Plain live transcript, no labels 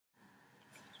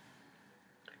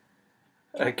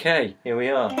Okay, here we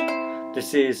are.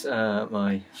 This is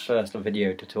my first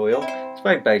video tutorial. It's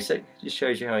very basic. It just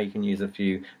shows you how you can use a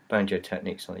few banjo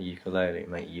techniques on a ukulele and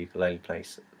make ukulele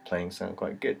playing sound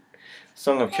quite good. The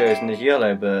song I've chosen is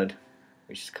Yellow Bird,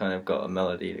 which has kind of got a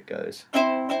melody that goes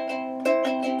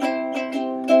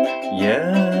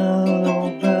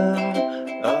Yellow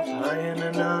bird up high in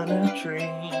another tree.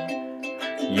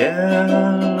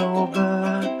 Yellow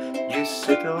bird, you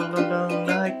sit all alone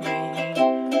like me.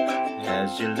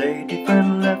 Has your lady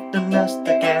friend left the nest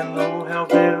again? Oh, how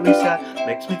very sad,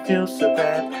 makes me feel so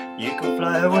bad. You can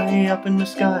fly away up in the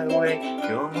skyway,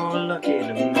 you're more lucky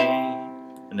than me.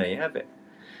 And there you have it.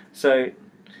 So,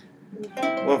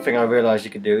 one thing I realised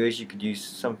you could do is you could use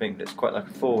something that's quite like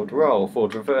a forward roll,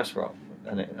 forward reverse roll.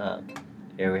 And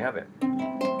here we have it.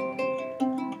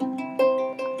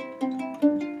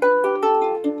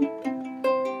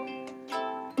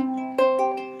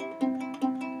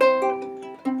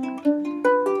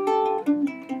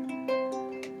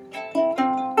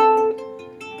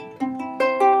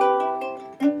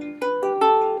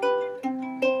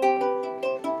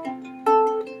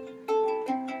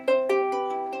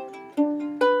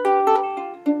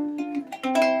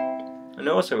 And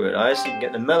I also realised you can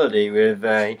get the melody with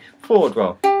a forward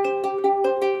roll.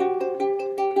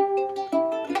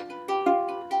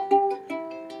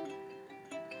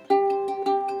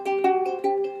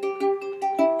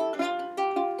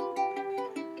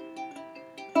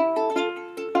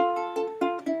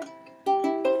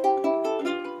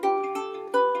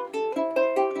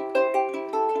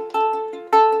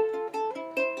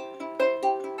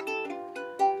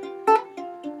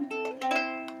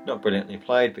 Not brilliantly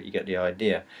played, but you get the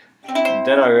idea. And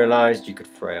then I realised you could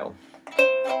frail.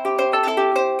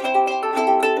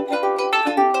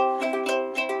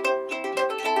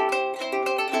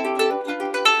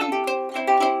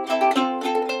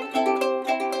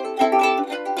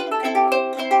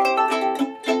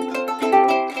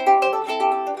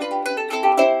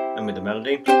 And with the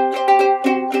melody.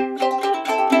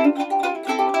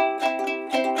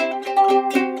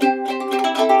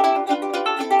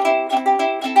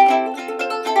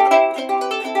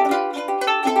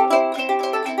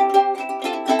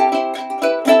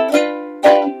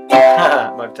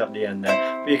 Mugged up the end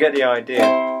there, but you get the idea.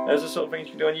 Those are the sort of things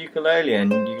you can do on ukulele,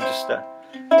 and you can just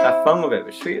have fun with it.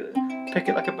 But pick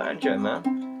it like a banjo, man.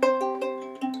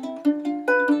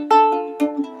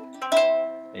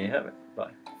 There you have it.